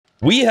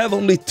We have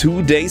only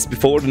 2 days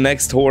before the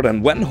next horde,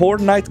 and when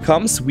horde night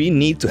comes, we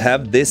need to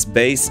have this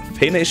base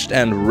finished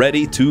and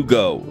ready to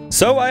go.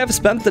 So I have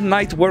spent the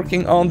night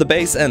working on the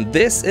base, and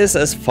this is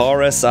as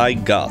far as I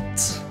got.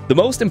 The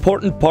most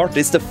important part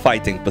is the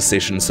fighting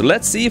position, so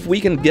let's see if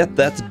we can get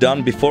that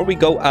done before we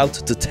go out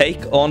to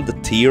take on the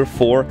tier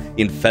 4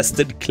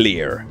 infested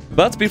clear.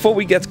 But before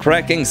we get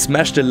cracking,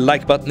 smash the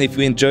like button if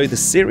you enjoy the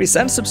series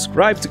and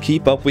subscribe to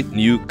keep up with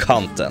new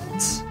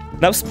content.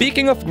 Now,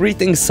 speaking of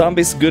greeting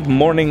zombies, good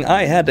morning.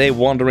 I had a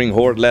wandering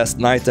horde last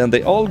night and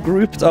they all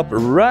grouped up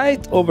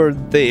right over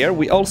there.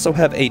 We also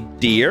have a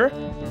deer.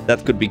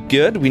 That could be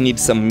good. We need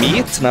some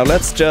meat. Now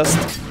let's just...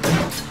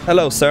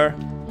 Hello, sir.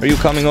 Are you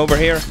coming over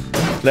here?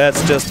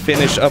 Let's just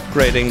finish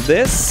upgrading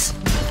this.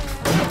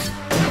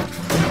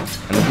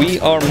 And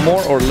we are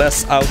more or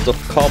less out of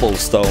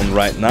cobblestone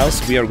right now,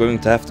 so we are going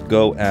to have to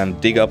go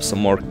and dig up some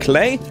more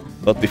clay.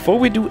 But before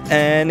we do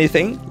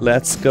anything,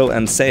 let's go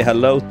and say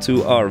hello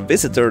to our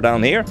visitor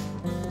down here.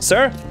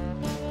 Sir?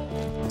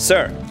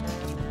 Sir.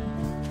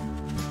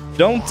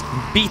 Don't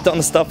beat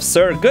on stuff,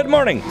 sir. Good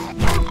morning.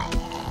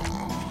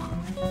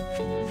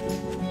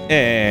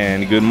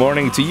 And good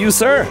morning to you,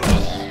 sir.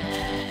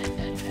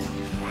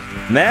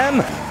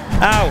 Ma'am?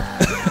 Ow!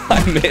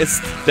 I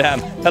missed.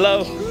 Damn.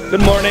 Hello.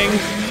 Good morning.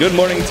 Good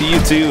morning to you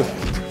too.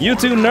 You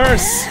too,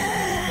 nurse.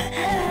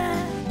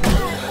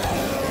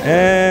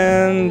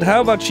 And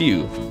how about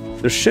you?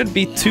 There should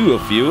be 2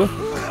 of you,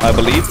 I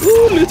believe.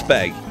 Ooh, loot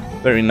bag.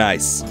 Very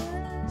nice.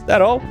 Is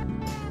that all?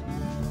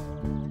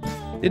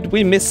 Did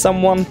we miss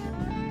someone?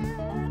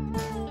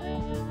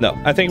 No,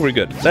 I think we're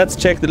good. Let's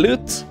check the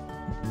loot.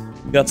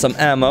 Got some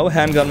ammo,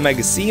 handgun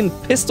magazine,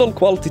 pistol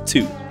quality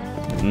 2.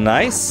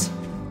 Nice.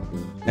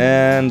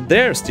 And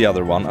there's the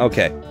other one.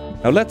 Okay.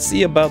 Now let's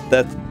see about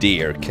that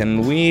deer.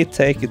 Can we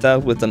take it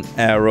out with an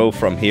arrow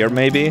from here,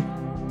 maybe?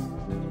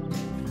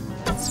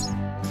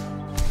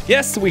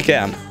 Yes, we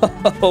can.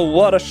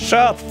 What a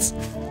shot.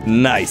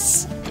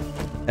 Nice.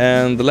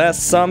 And the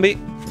last zombie.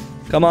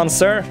 Come on,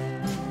 sir.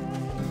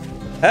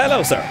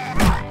 Hello, sir.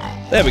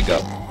 There we go.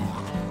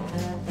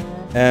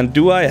 And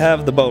do I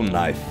have the bone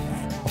knife?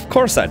 Of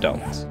course I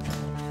don't.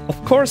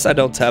 Of course I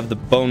don't have the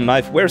bone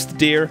knife. Where's the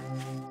deer?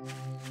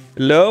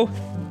 Hello?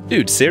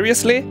 Dude,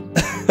 seriously?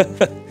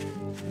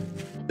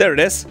 There it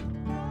is.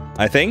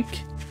 I think.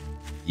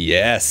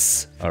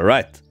 Yes. All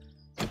right.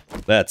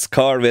 Let's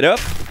carve it up.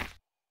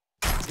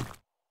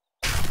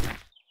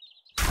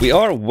 We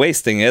are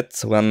wasting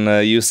it when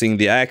using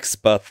the axe,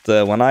 but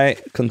when I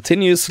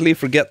continuously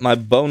forget my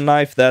bone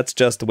knife, that's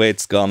just the way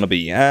it's gonna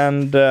be.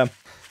 And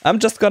I'm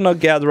just gonna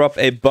gather up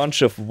a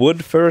bunch of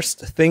wood first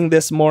thing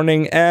this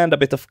morning and a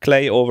bit of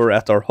clay over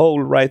at our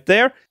hole right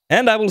there.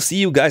 And I will see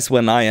you guys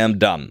when I am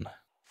done.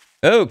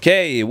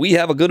 Okay, we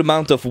have a good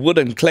amount of wood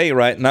and clay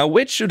right now,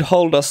 which should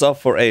hold us up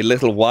for a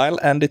little while.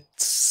 And it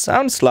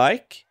sounds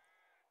like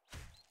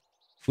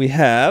we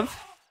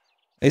have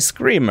a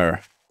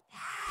screamer.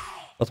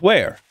 But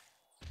where?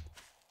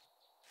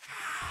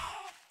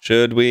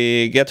 Should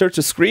we get her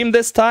to scream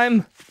this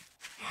time?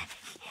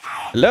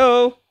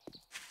 Hello?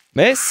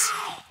 Miss?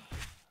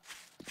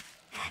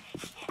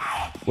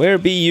 Where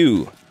be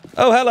you?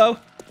 Oh, hello.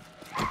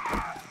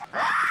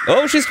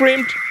 Oh, she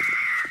screamed.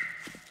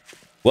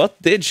 What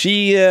did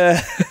she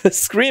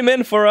scream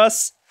in for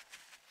us?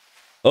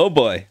 Oh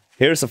boy,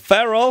 here's a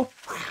feral.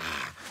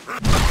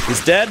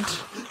 He's dead.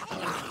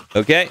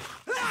 Okay.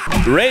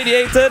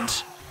 Radiated.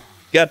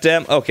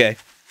 Goddamn, okay.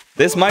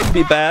 This might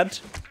be bad.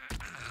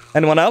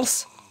 Anyone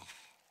else?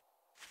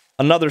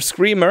 Another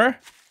screamer.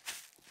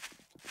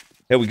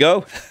 Here we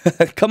go.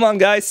 Come on,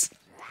 guys.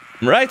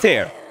 I'm right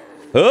here.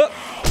 Oh,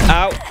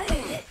 ow.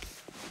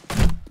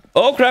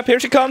 Oh crap, here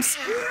she comes.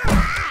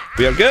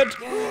 We are good.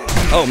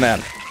 Oh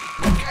man.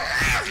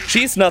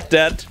 She's not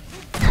dead.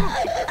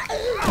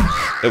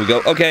 There we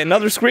go. Okay,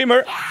 another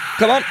screamer.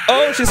 Come on.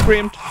 Oh, she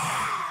screamed.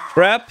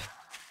 Crap.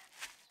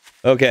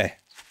 Okay.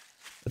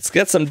 Let's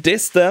get some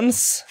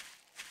distance.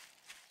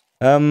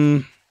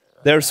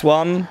 There's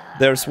one.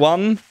 There's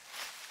one.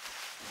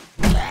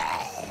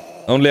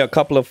 Only a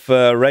couple of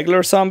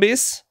regular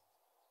zombies.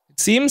 It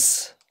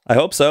seems. I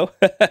hope so.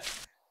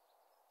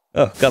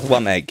 Oh, got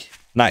 1 egg.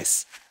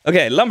 Nice.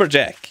 Okay,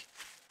 lumberjack.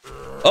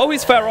 Oh,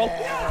 he's feral.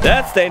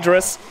 That's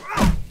dangerous.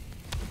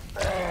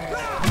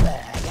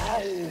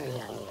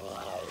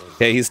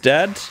 Okay, he's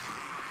dead.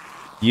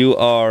 You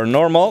are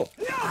normal.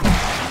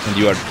 And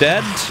you are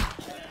dead.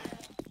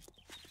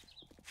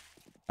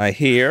 I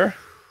hear.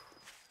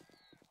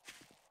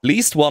 At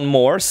least 1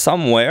 more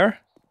somewhere.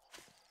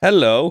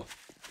 Hello.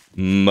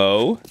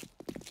 Mo.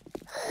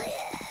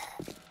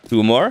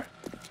 2 more.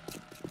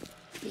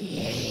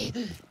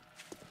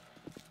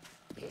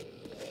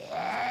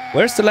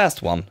 Where's the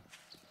last one?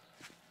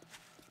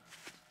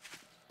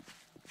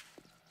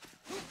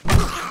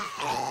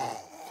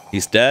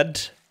 He's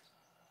dead.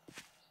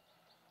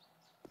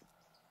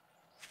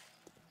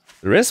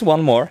 There is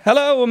 1 more.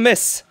 Hello,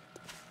 miss.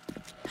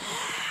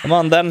 Come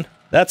on, then.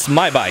 That's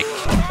my bike.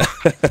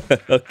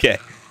 Okay.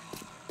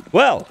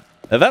 Well,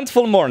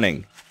 eventful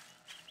morning.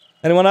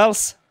 Anyone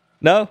else?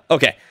 No?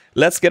 Okay.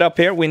 let's get up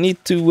here. We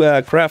need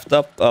to craft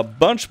up a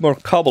bunch more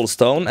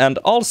cobblestone, and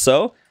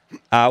also...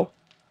 Ow.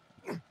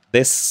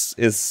 This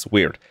is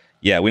weird.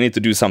 Yeah, we need to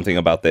do something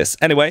about this.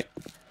 Anyway,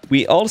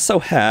 we also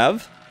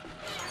have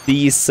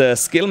these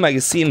skill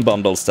magazine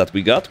bundles that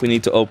we got. We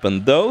need to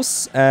open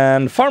those,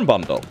 and farm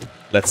bundle.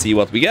 Let's see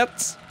what we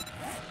get.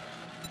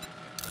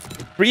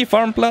 3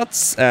 farm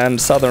plots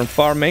and southern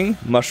farming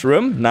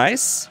mushroom.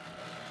 Nice.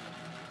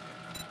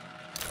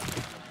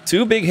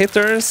 2 big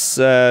hitters,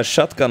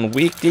 shotgun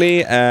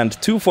weekly, and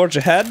 2 forge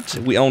ahead.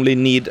 We only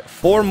need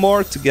 4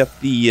 more to get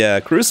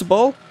the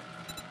crucible.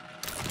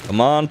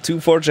 Come on, 2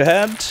 forge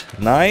ahead.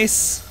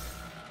 Nice.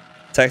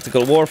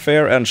 Tactical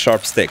warfare and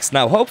sharp sticks.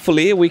 Now,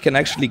 hopefully, we can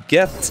actually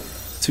get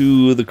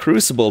to the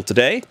crucible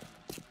today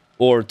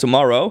or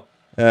tomorrow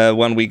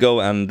when we go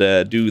and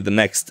do the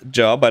next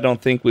job. I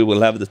don't think we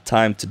will have the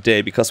time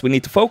today because we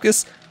need to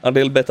focus a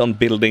little bit on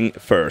building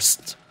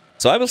first.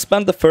 So I will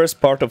spend the first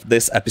part of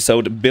this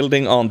episode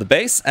building on the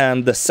base,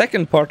 and the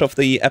second part of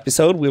the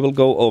episode we will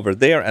go over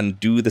there and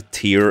do the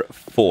tier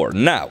 4.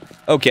 Now,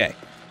 okay,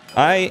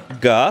 I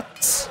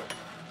got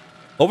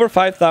over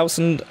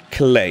 5,000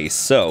 clay,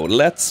 so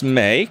let's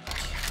make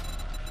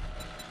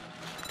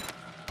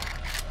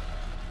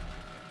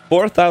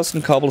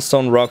 4,000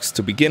 cobblestone rocks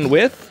to begin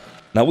with.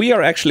 Now we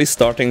are actually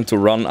starting to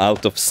run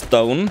out of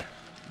stone,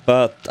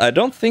 but I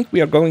don't think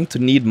we are going to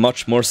need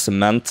much more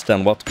cement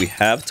than what we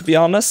have, to be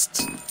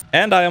honest.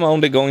 And I am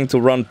only going to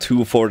run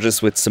 2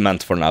 forges with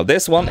cement for now.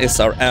 This one is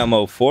our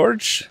ammo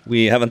forge.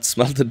 We haven't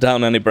smelted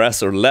down any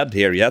brass or lead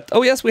here yet.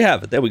 Oh yes, we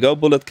have. There we go,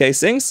 bullet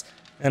casings.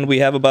 And we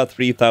have about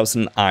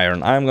 3,000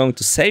 iron. I'm going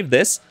to save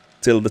this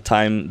till the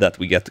time that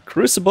we get the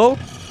crucible,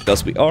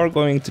 because we are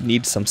going to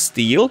need some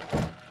steel.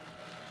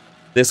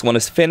 This one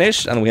is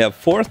finished, and we have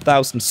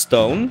 4,000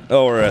 stone,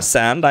 or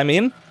sand, I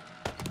mean.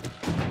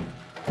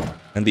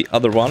 And the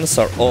other ones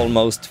are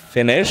almost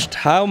finished.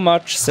 How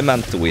much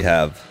cement do we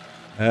have?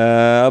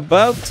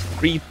 About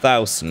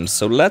 3,000.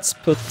 So let's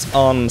put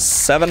on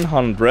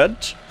 700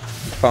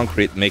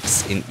 concrete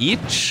mix in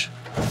each.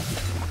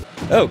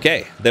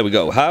 Okay, there we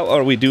go. How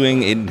are we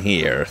doing in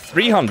here?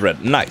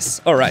 300.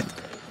 Nice. All right.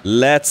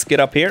 Let's get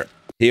up here.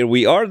 Here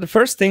we are. The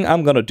first thing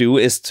I'm gonna do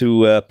is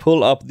to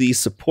pull up these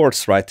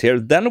supports right here.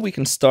 Then we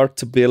can start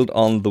to build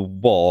on the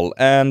wall.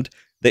 And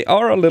they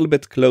are a little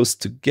bit close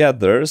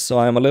together, so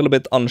I'm a little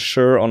bit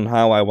unsure on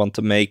how I want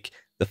to make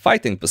the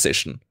fighting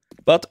position.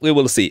 But we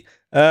will see.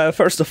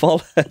 First of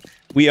all,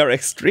 we are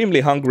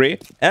extremely hungry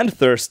and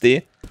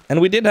thirsty. And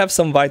we did have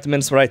some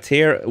vitamins right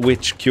here,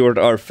 which cured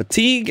our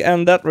fatigue.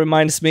 And that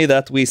reminds me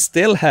that we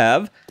still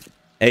have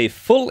a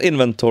full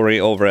inventory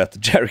over at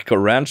Jericho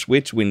Ranch,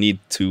 which we need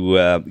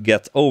to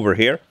get over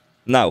here.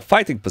 Now,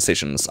 fighting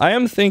positions. I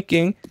am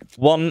thinking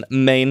one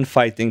main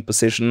fighting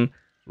position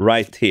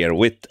right here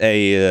with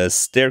a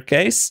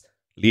staircase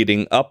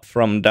leading up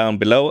from down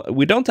below.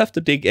 We don't have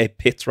to dig a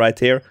pit right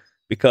here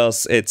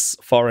because it's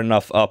far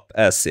enough up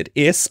as it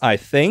is, I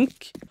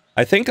think.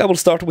 I think I will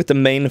start with the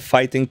main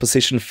fighting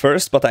position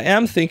first, but I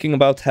am thinking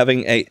about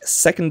having a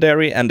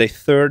secondary and a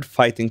third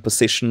fighting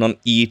position on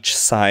each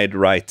side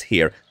right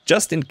here,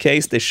 just in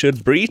case they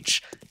should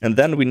breach, and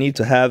then we need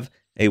to have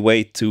a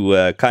way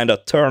to kind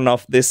of turn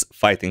off this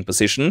fighting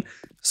position,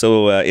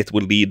 so it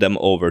will lead them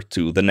over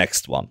to the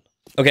next one.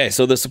 Okay,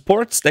 so the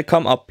supports, they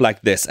come up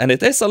like this, and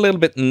it is a little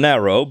bit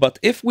narrow, but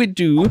if we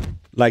do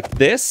like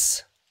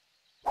this,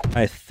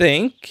 I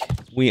think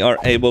we are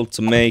able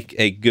to make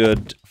a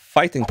good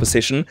fighting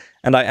position,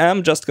 and I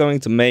am just going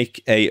to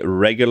make a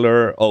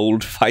regular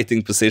old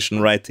fighting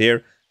position right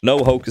here. No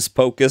hocus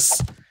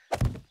pocus,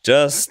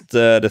 just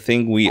the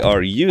thing we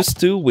are used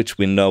to, which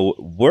we know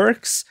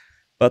works.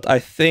 But I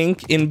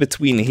think in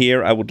between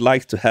here I would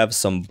like to have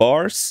some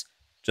bars,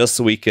 just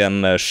so we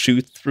can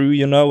shoot through,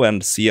 you know,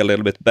 and see a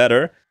little bit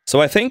better. So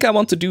I think I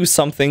want to do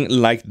something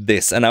like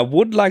this, and I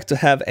would like to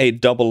have a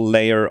double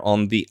layer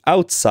on the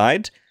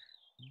outside,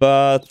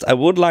 but I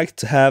would like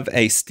to have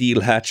a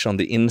steel hatch on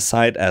the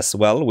inside as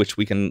well, which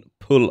we can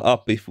pull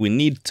up if we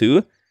need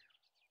to.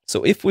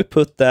 So if we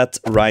put that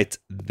right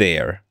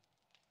there,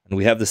 and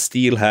we have the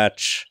steel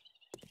hatch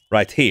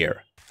right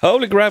here.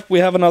 Holy crap, we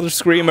have another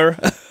screamer.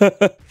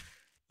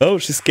 Oh,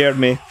 she scared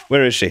me.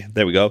 Where is she?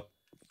 There we go.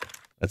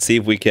 Let's see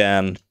if we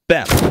can...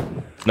 Bam!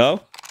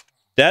 No?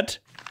 Dead?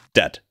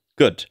 Dead.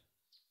 Good.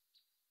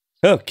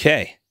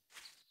 Okay.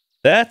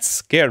 That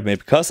scared me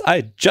because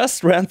I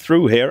just ran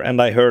through here and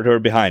I heard her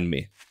behind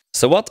me.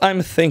 So what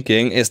I'm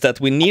thinking is that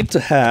we need to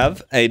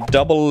have a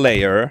double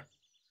layer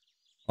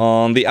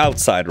on the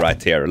outside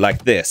right here,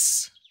 like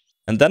this.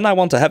 And then I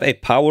want to have a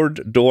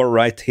powered door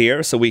right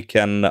here so we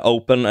can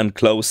open and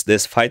close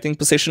this fighting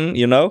position,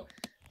 you know.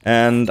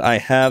 And I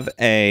have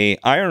a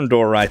iron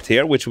door right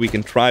here, which we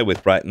can try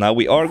with right now.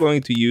 We are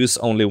going to use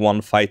only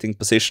one fighting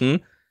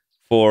position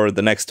for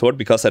the next horde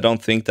because I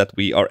don't think that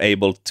we are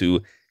able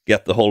to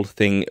get the whole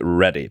thing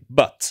ready.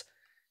 But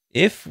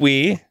if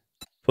we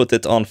put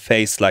it on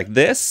face like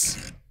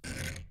this,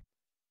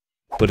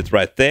 put it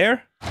right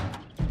there.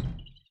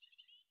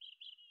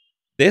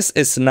 This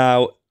is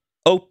now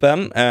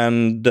open,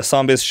 and the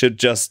zombies should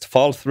just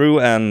fall through,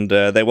 and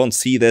they won't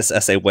see this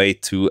as a way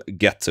to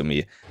get to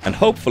me. And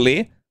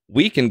hopefully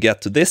we can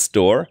get to this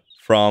door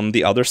from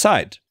the other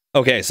side.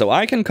 Okay, so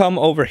I can come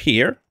over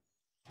here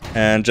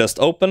and just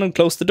open and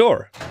close the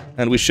door,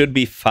 and we should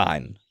be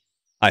fine.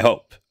 I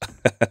hope.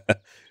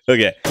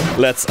 Okay,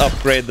 let's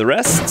upgrade the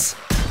rest.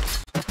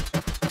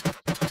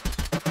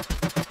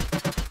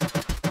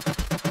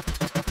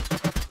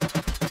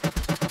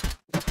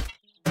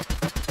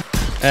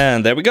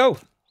 And there we go.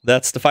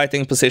 That's the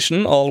fighting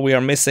position. All we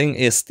are missing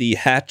is the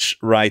hatch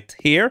right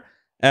here.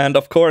 And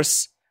of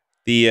course,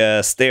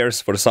 the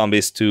stairs for the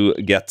zombies to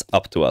get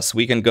up to us.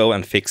 We can go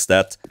and fix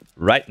that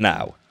right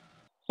now.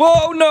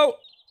 Whoa, no!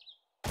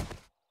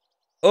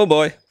 Oh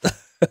boy.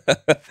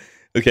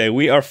 Okay,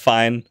 we are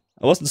fine.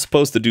 I wasn't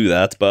supposed to do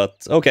that,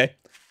 but okay.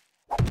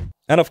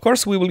 And of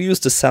course we will use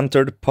the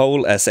centered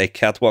pole as a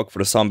catwalk for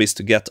the zombies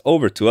to get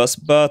over to us.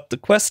 But the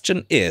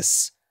question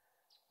is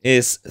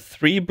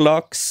 3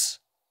 blocks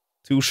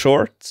too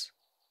short?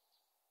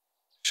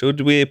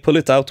 Should we pull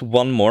it out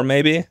one more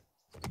maybe?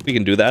 We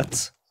can do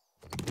that.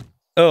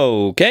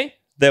 Okay,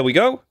 there we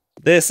go.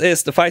 This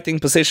is the fighting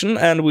position,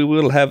 and we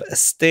will have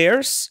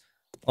stairs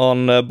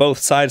on both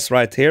sides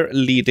right here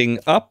leading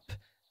up.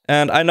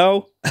 And I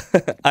know,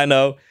 I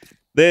know,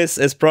 this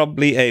is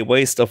probably a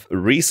waste of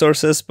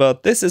resources,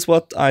 but this is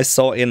what I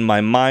saw in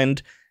my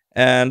mind,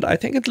 and I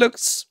think it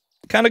looks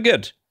kind of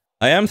good.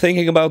 I am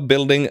thinking about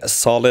building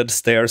solid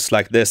stairs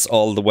like this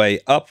all the way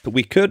up.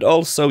 We could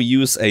also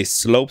use a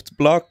sloped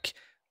block,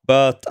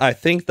 but I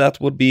think that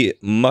would be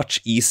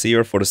much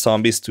easier for the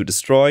zombies to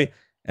destroy,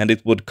 and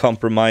it would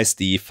compromise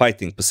the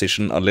fighting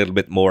position a little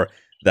bit more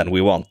than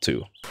we want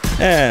to.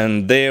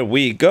 And there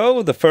we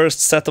go. The first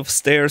set of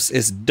stairs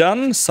is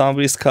done.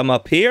 Zombies come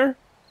up here.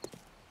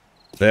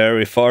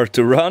 Very far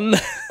to run.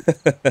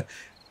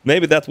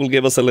 Maybe that will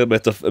give us a little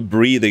bit of a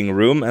breathing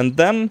room, and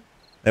then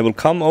they will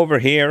come over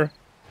here.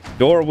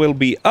 Door will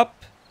be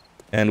up,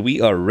 and we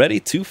are ready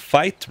to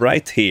fight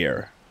right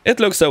here. It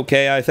looks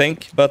okay, I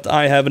think, but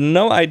I have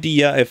no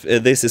idea if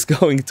this is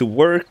going to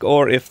work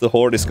or if the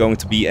horde is going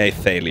to be a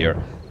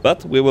failure.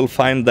 But we will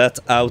find that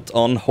out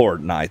on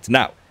Horde Night.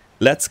 Now,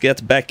 let's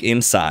get back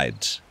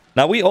inside.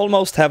 Now, we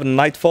almost have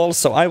nightfall,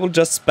 so I will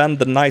just spend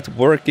the night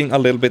working a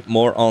little bit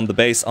more on the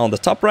base on the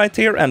top right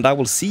here, and I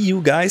will see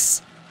you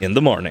guys in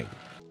the morning.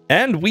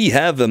 And we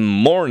have a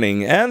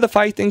morning, and the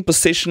fighting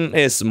position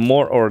is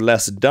more or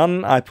less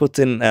done. I put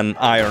in an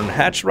iron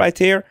hatch right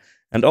here,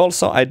 and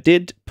also I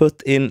did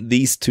put in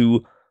these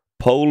 2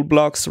 pole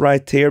blocks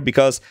right here,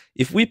 because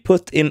if we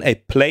put in a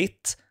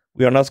plate,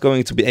 we are not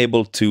going to be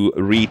able to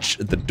reach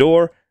the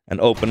door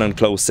and open and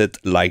close it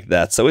like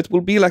that. So it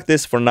will be like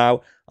this for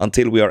now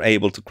until we are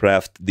able to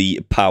craft the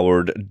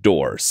powered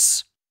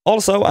doors.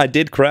 Also, I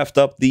did craft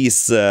up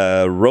these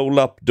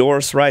roll-up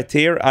doors right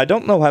here. I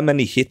don't know how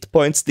many hit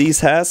points these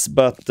has,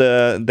 but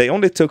they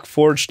only took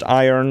forged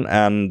iron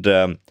and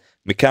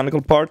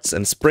mechanical parts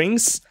and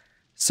springs.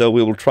 So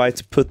we will try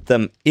to put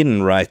them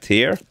in right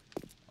here.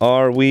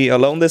 Are we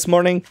alone this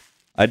morning?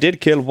 I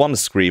did kill 1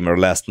 screamer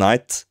last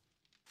night.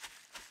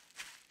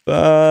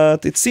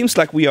 But it seems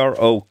like we are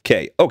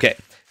okay. Okay,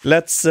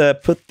 let's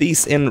put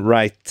these in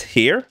right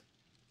here.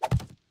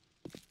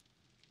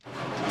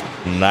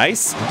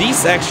 Nice.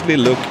 These actually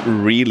look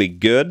really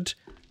good,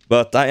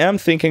 but I am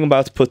thinking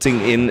about putting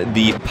in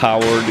the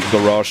powered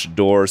garage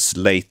doors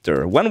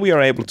later, when we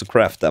are able to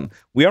craft them.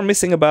 We are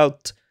missing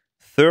about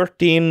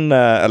 13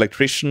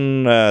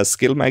 electrician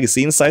skill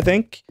magazines, I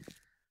think.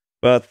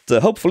 But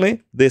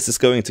hopefully this is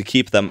going to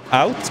keep them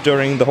out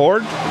during the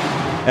horde,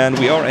 and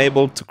we are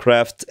able to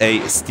craft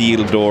a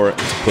steel door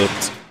to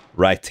put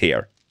right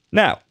here.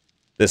 Now,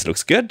 this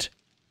looks good.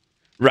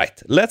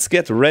 Right, let's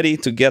get ready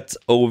to get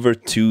over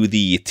to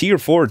the tier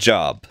 4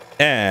 job.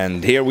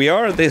 And here we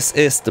are, this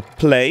is the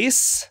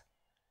place.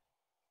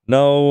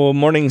 No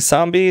morning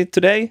zombie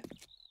today?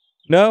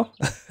 No?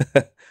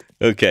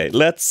 Okay,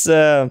 let's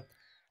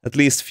at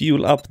least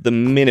fuel up the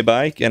mini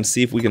bike and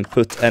see if we can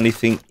put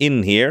anything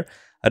in here.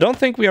 I don't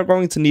think we are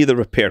going to need the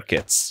repair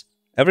kits.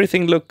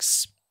 Everything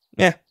looks,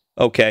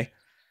 okay.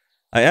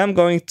 I am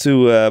going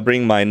to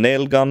bring my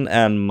nail gun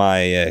and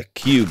my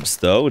cubes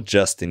though,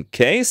 just in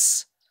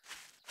case.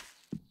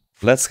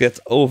 Let's get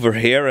over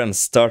here and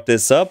start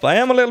this up. I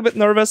am a little bit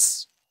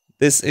nervous.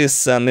 This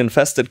is an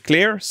infested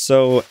clear,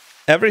 so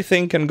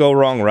everything can go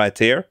wrong right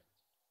here,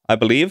 I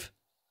believe.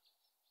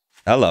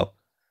 Hello.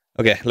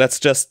 Okay, let's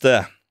just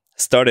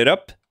start it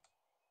up.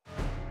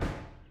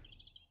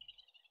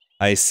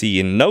 I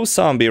see no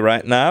zombie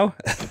right now.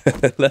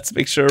 Let's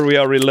make sure we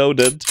are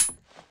reloaded.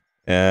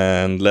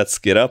 And let's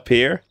get up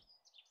here.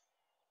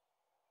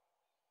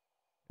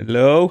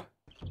 Hello.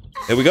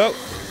 Here we go.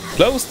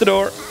 Close the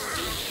door.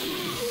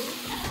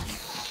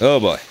 Oh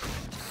boy.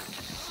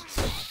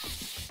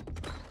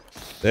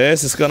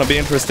 This is gonna be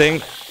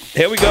interesting.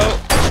 Here we go.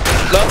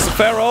 Lots of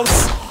ferals.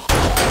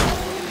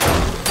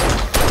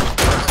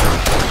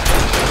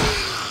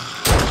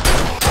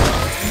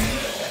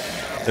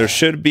 There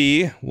should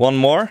be one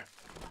more.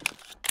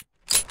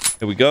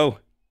 Here we go.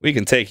 We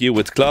can take you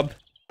with club.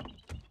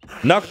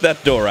 Knock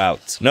that door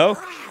out. No?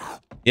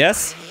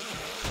 Yes?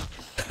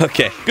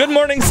 Okay. Good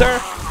morning, sir.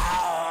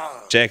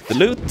 Check the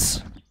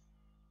loot.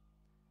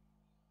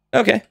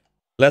 Okay.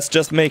 Let's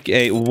just make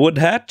a wood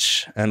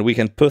hatch, and we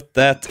can put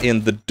that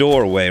in the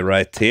doorway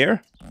right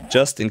here,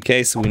 just in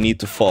case we need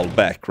to fall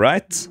back,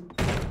 right?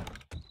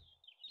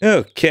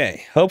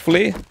 Okay.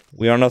 Hopefully,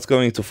 we are not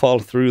going to fall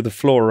through the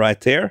floor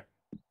right here.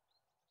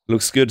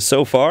 Looks good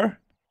so far.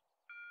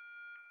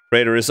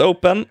 Crater is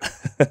open.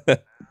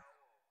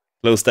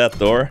 Close that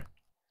door.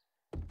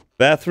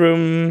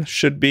 Bathroom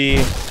should be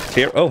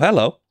here. Oh,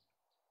 hello.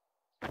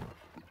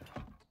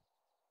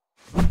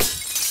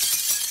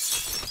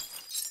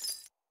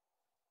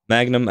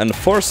 Magnum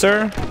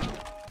Enforcer.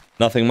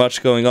 Nothing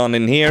much going on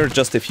in here.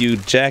 Just a few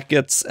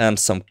jackets and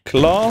some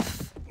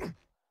cloth.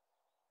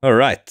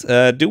 Alright.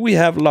 Do we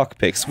have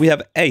lockpicks? We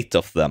have 8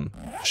 of them.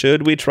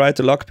 Should we try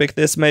to lockpick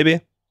this,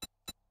 maybe?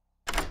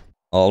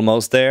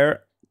 Almost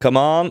there. Come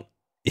on.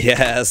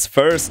 Yes,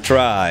 first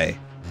try.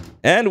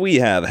 And we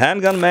have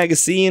handgun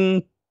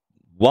magazine,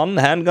 1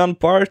 handgun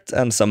part,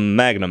 and some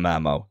magnum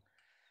ammo.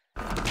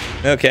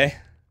 Okay.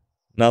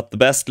 Not the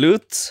best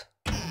loot.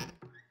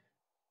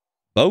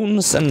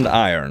 Bones and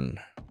iron.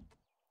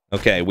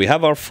 Okay, we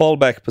have our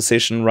fallback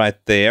position right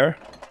there.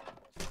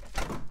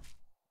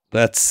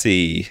 Let's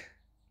see.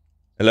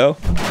 Hello?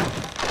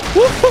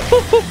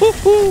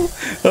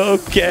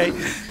 Okay.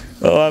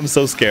 Oh, I'm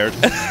so scared.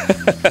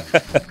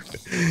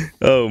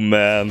 Oh,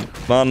 man.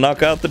 Come on,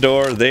 knock out the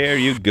door. There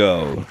you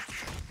go.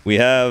 We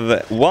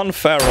have 1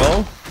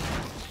 feral.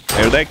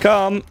 Here they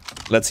come.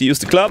 Let's use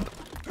the club.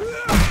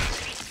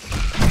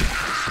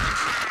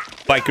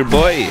 Biker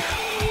boy.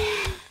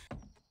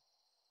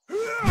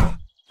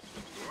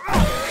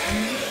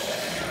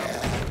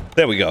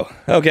 There we go.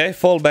 Okay,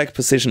 fallback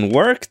position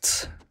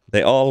worked.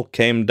 They all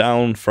came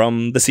down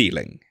from the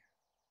ceiling.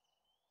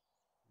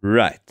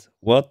 Right.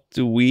 What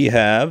do we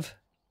have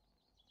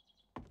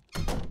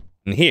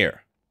in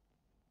here?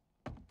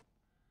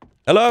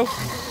 Hello?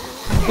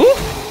 Ooh.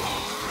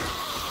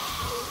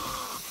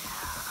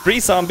 3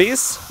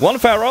 zombies, 1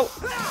 feral.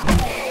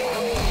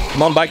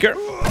 Come on, biker.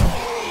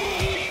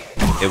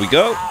 Here we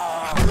go.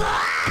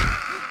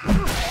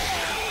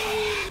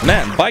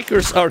 Man,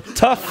 bikers are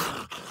tough.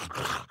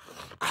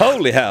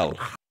 Holy hell.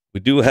 We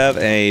do have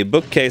a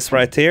bookcase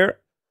right here.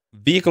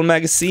 Vehicle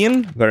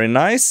magazine, very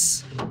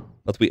nice.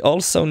 But we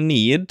also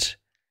need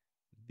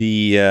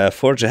the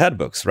Forge Ahead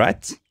books,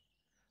 right?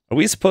 Are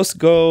we supposed to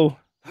go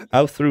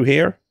out through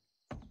here?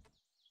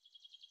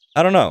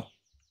 I don't know.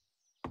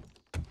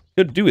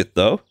 Could do it,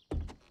 though.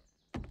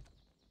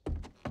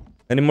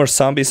 Any more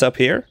zombies up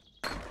here?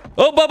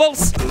 Oh,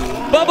 Bubbles!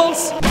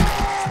 Bubbles!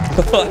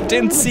 I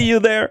didn't see you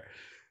there.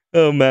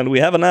 Oh, man, we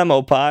have an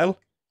ammo pile.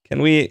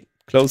 Can we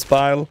close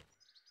pile?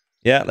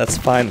 Yeah, that's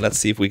fine. Let's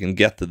see if we can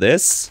get to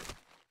this.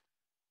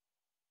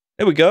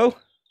 Here we go. A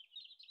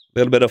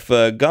little bit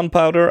of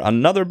gunpowder,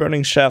 another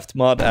burning shaft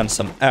mod, and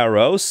some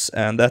arrows.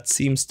 And that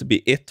seems to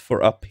be it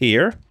for up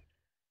here.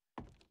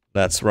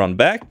 Let's run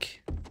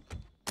back.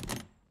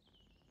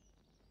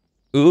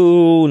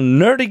 Ooh,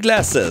 nerdy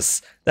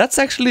glasses. That's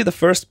actually the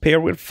first pair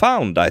we've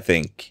found, I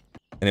think.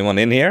 Anyone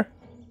in here?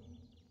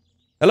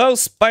 Hello,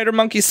 spider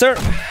monkey, sir.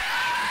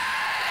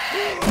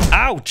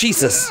 Ow,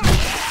 Jesus.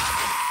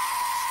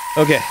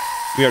 Okay,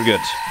 we are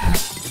good.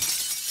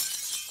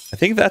 I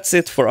think that's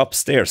it for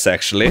upstairs,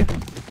 actually.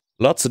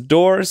 Lots of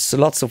doors,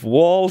 lots of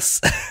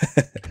walls.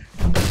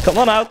 Come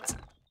on out.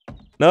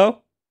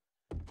 No?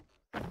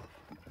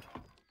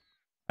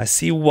 I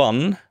see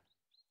 1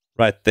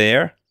 right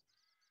there.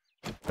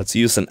 Let's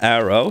use an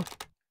arrow.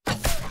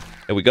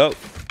 Here we go.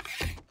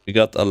 We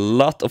got a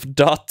lot of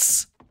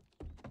dots.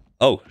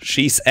 Oh,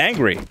 she's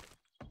angry.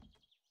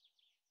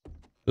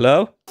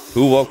 Hello?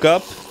 Who woke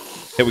up?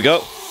 Here we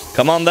go.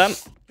 Come on then.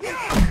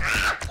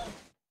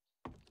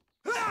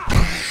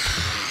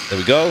 There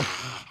we go.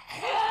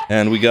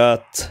 And we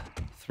got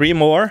 3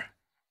 more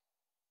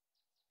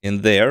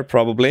in there,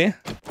 probably.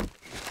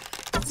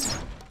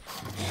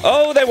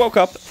 Oh, they woke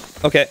up.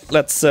 Okay,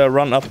 let's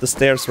run up the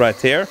stairs right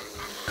here.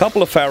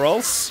 Couple of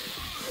ferals.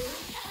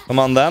 Come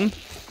on, then.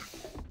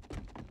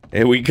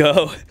 Here we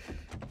go.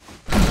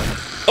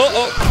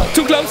 Oh,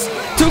 too close.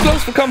 Too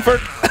close for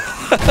comfort.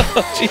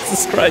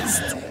 Jesus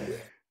Christ.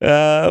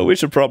 We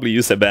should probably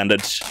use a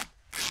bandage.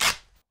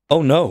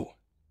 Oh, no.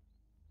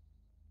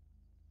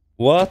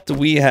 What do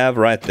we have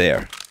right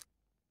there?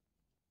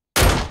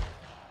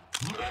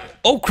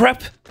 Oh,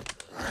 crap!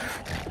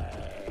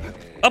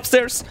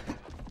 Upstairs!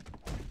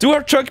 To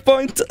our choke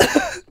point!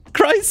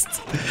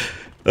 Christ!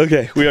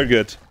 Okay, we are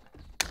good.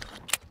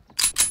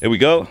 Here we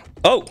go.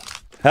 Oh!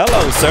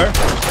 Hello, sir!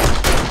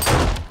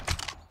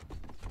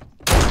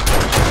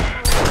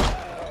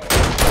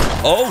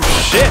 Oh,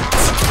 shit!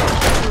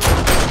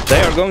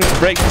 They are going to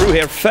break through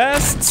here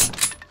fast!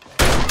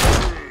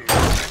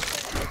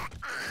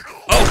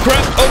 Oh,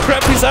 crap! Oh,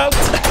 crap, he's out!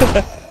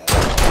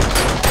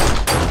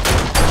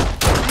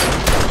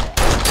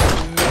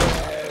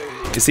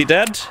 Is he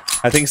dead?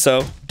 I think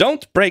so.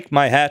 Don't break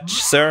my hatch,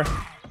 sir.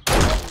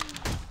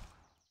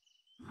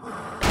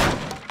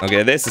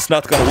 Okay, this is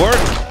not gonna work.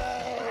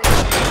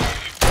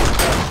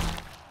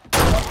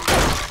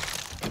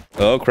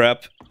 Oh,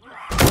 crap.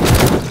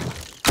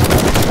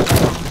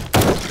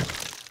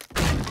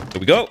 Here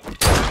we go.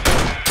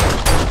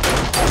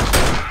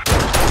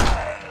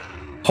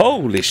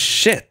 Holy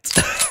shit.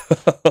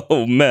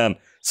 Oh, man.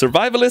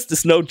 Survivalist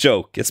is no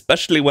joke,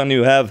 especially when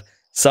you have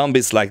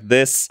zombies like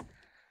this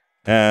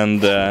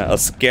and a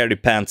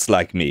scaredy pants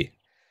like me.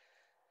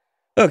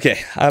 Okay,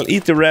 I'll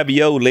eat the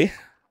ravioli,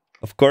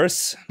 of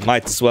course.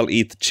 Might as well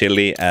eat the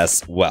chili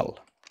as well.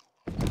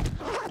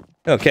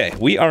 Okay,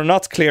 we are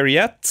not clear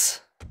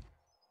yet.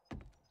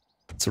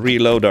 Let's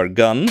reload our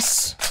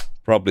guns.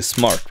 Probably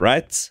smart,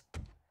 right?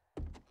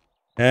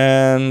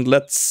 And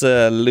let's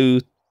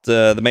loot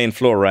the main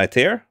floor right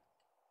here.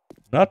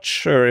 Not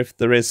sure if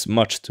there is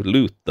much to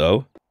loot,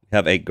 though. We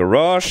have a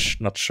garage.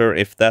 Not sure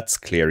if that's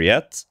clear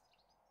yet.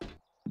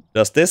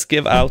 Does this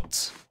give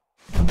out?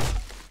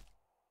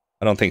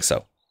 I don't think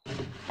so.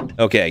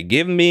 Okay,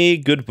 give me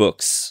good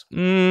books.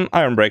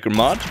 Ironbreaker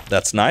mod.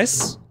 That's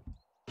nice.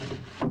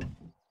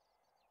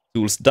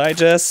 Tools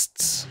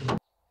Digest.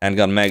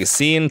 Handgun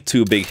magazine.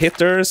 2 big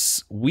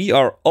hitters. We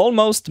are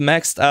almost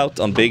maxed out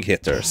on big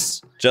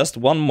hitters. Just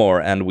one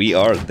more and we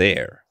are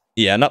there.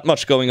 Yeah, not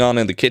much going on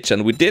in the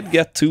kitchen. We did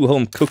get 2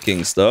 home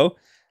cookings though.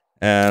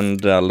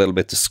 And a little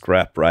bit of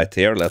scrap right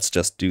here. Let's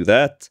just do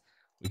that.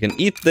 We can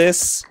eat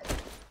this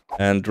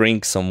and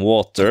drink some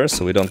water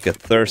so we don't get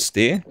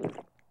thirsty.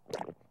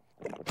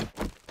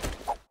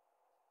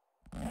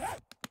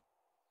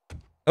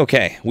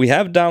 Okay, we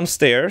have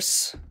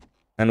downstairs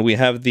and we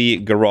have the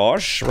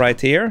garage right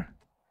here.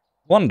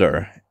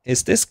 Wonder,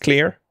 is this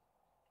clear?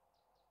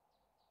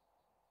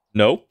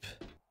 Nope,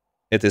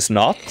 it is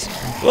not.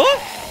 Oh!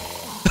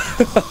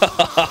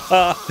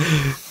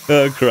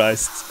 Oh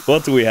Christ,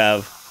 what do we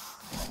have?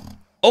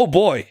 Oh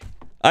boy,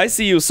 I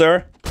see you,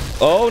 sir.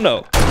 Oh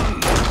no.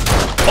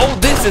 Oh,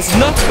 this is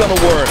not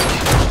gonna work.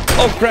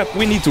 Oh crap,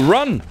 we need to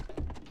run.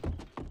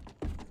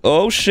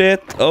 Oh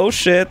shit, oh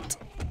shit.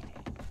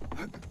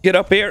 Get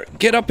up here,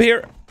 get up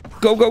here.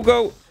 Go, go,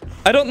 go.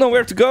 I don't know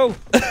where to go.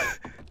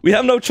 We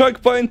have no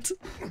choke point.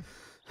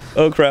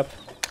 Oh crap.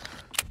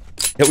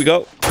 Here we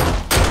go.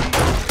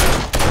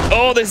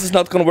 Oh, this is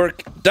not gonna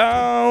work.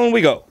 Down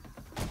we go.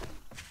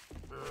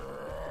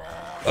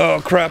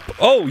 Oh crap.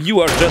 Oh, you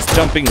are just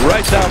jumping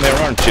right down there,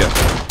 aren't you?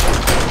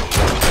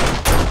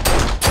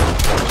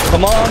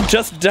 Come on,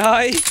 just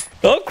die.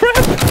 Oh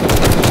crap.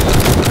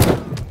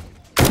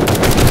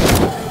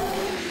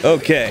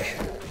 Okay.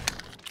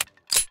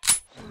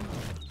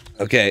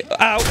 Okay.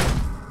 Ow.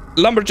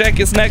 Lumberjack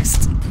is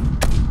next.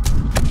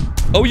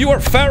 Oh, you are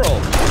feral.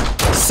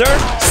 Sir,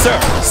 sir,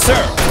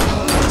 sir,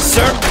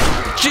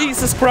 sir.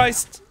 Jesus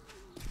Christ.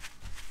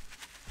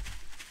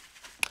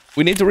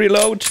 We need to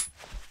reload.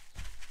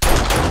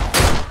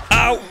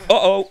 Ow.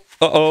 Uh-oh.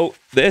 Uh-oh.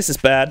 This is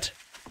bad.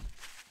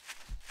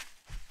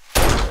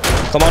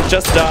 Come on,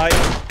 just die.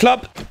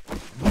 Club.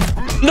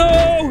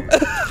 No!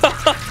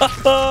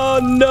 Oh,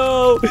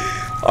 no.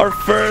 Our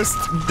first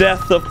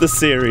death of the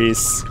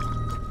series.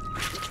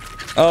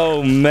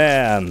 Oh,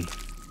 man.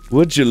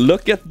 Would you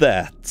look at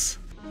that?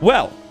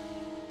 Well,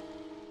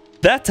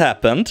 that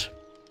happened.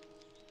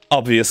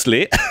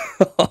 Obviously.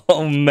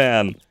 Oh,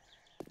 man.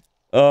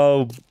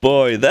 Oh,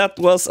 boy. That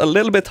was a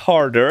little bit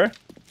harder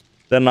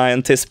than I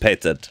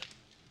anticipated.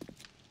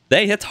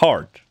 They hit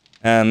hard.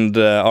 And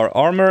our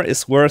armor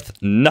is worth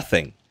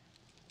nothing.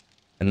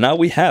 And now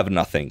we have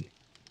nothing.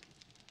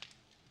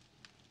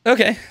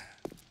 Okay.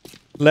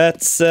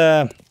 Let's,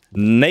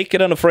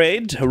 naked and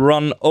afraid,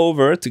 run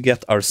over to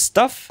get our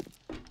stuff.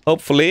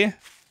 Hopefully,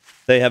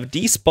 they have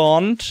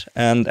despawned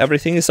and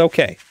everything is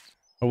okay.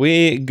 Are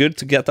we good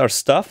to get our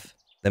stuff?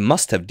 They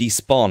must have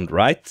despawned,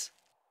 right?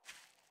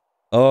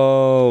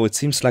 Oh, it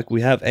seems like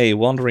we have a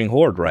wandering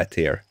horde right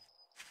here.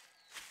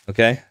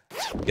 Okay.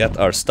 Get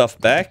our stuff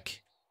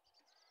back.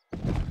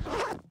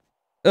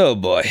 Oh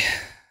boy.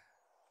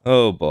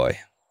 Oh boy.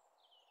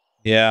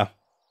 Yeah.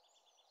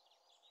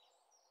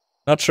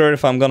 Not sure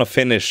if I'm gonna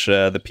finish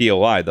the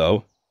POI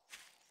though.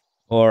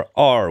 Or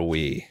are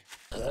we?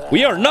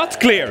 We are not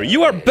clear!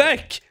 You are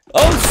back!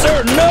 Oh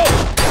sir, no!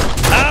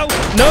 Ow!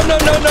 No, no,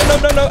 no, no, no,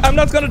 no, no! I'm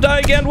not gonna die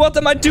again! What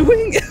am I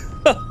doing?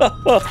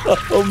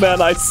 Oh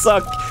man, I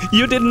suck!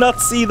 You did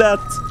not see that!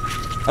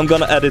 I'm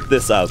gonna edit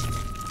this out.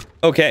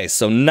 Okay,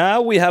 so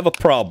now we have a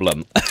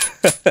problem.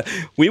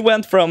 We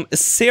went from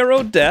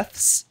 0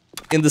 deaths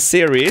in the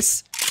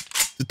series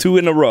to 2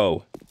 in a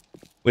row.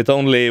 With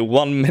only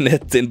 1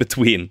 minute in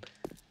between.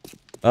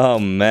 Oh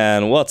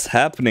man, what's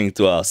happening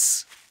to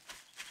us?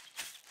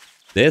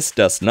 This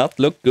does not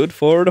look good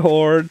for the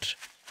horde.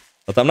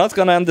 But I'm not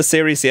gonna end the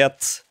series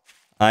yet.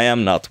 I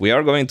am not. We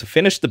are going to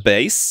finish the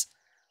base.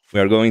 We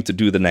are going to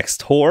do the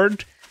next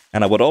horde.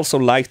 And I would also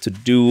like to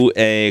do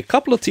a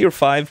couple of tier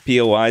 5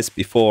 POIs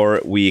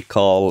before we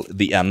call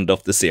the end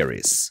of the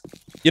series.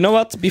 You know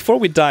what? Before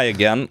we die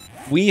again,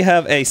 we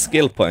have a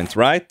skill point,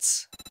 right?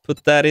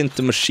 Put that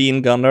into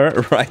machine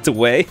gunner right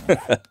away.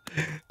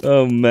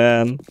 Oh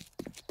man.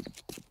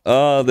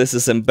 Oh, this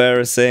is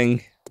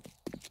embarrassing.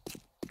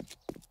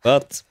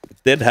 But it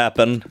did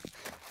happen.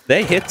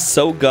 They hit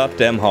so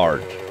goddamn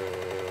hard.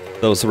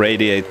 Those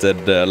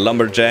radiated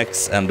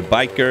lumberjacks and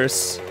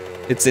bikers.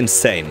 It's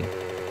insane.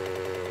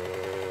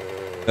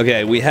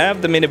 Okay, we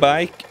have the mini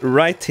bike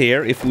right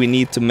here if we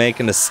need to make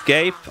an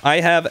escape.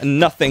 I have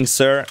nothing,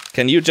 sir.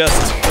 Can you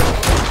just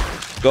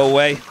go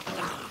away?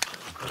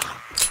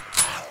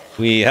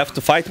 We have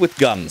to fight with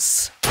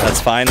guns.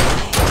 That's fine.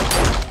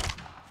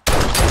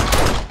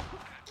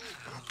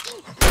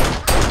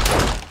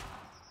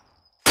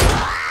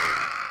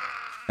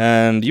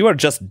 And you are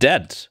just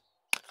dead.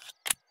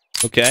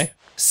 Okay.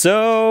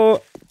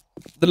 So,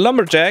 the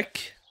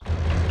lumberjack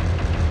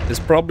is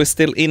probably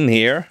still in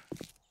here.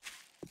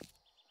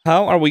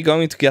 How are we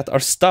going to get our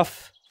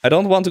stuff? I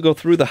don't want to go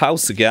through the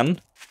house again.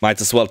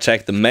 Might as well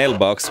check the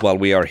mailbox while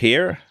we are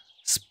here.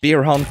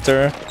 Spear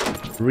hunter.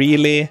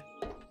 Really?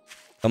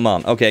 Come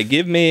on. Okay,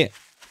 give me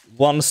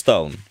 1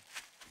 stone.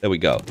 There we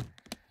go.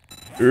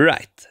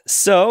 Right.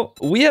 So,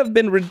 we have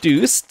been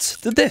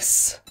reduced to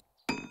this.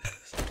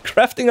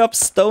 Crafting up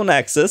stone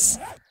axes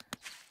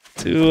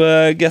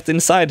to get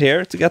inside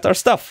here to get our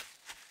stuff.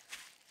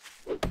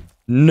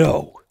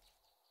 No.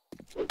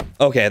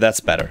 Okay, that's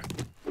better.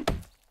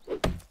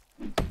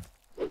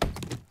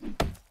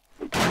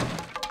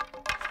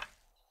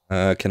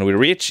 Can we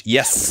reach?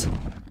 Yes.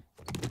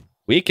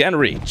 We can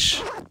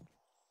reach.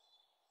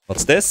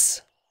 What's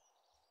this?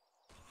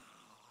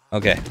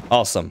 Okay,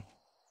 awesome.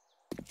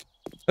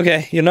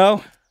 Okay, you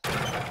know,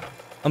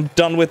 I'm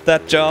done with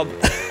that job.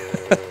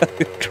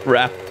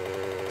 Crap.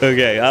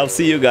 Okay, I'll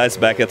see you guys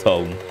back at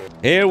home.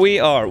 Here we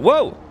are.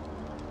 Whoa!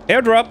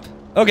 Airdrop.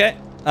 Okay,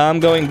 I'm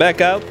going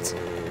back out.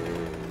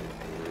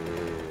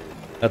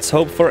 Let's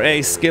hope for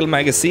a skill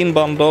magazine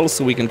bundle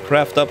so we can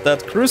craft up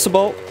that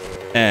crucible.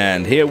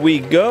 And here we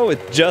go,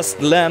 it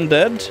just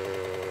landed.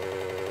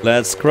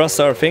 Let's cross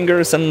our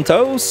fingers and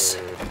toes.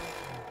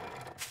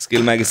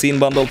 Skill magazine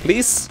bundle,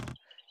 please.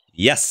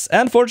 Yes,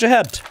 and forge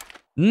ahead.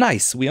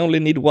 Nice, we only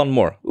need 1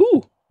 more.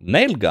 Ooh,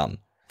 nail gun.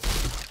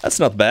 That's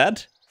not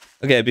bad.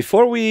 Okay,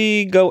 before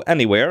we go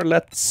anywhere,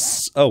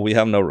 let's... Oh, we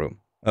have no room.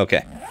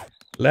 Okay.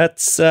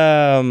 Let's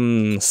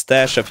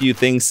stash a few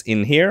things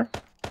in here.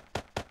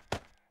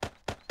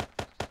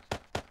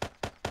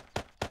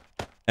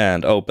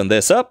 And open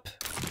this up.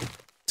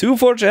 2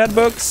 forge ahead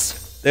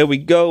books. There we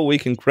go. We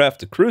can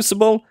craft a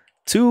crucible.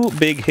 2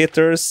 big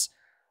hitters.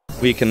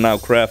 We can now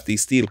craft the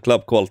steel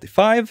club quality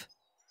 5.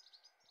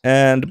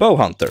 And bow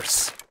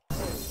hunters.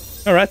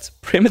 Alright,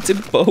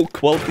 primitive bow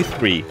quality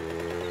 3.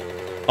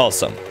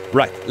 Awesome.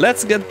 Right,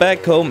 let's get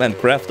back home and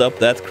craft up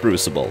that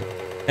crucible.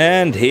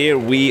 And here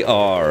we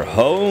are.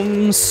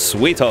 Home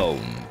sweet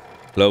home.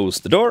 Close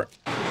the door.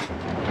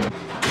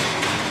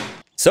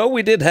 So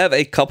we did have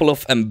a couple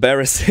of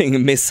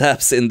embarrassing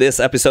mishaps in this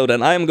episode,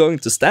 and I am going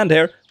to stand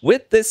here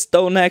with this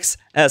stone axe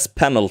as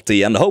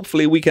penalty, and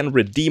hopefully we can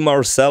redeem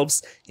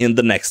ourselves in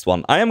the next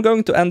one. I am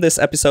going to end this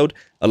episode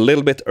a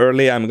little bit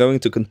early. I'm going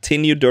to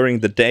continue during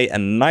the day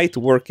and night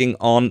working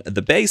on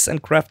the base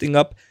and crafting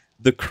up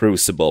the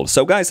crucible.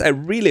 So guys, I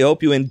really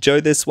hope you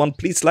enjoyed this one.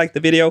 Please like the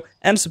video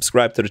and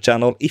subscribe to the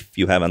channel if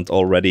you haven't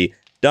already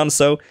done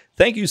so.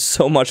 Thank you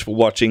so much for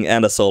watching,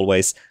 and as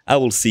always, I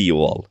will see you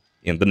all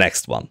in the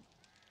next one.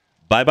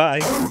 Bye-bye.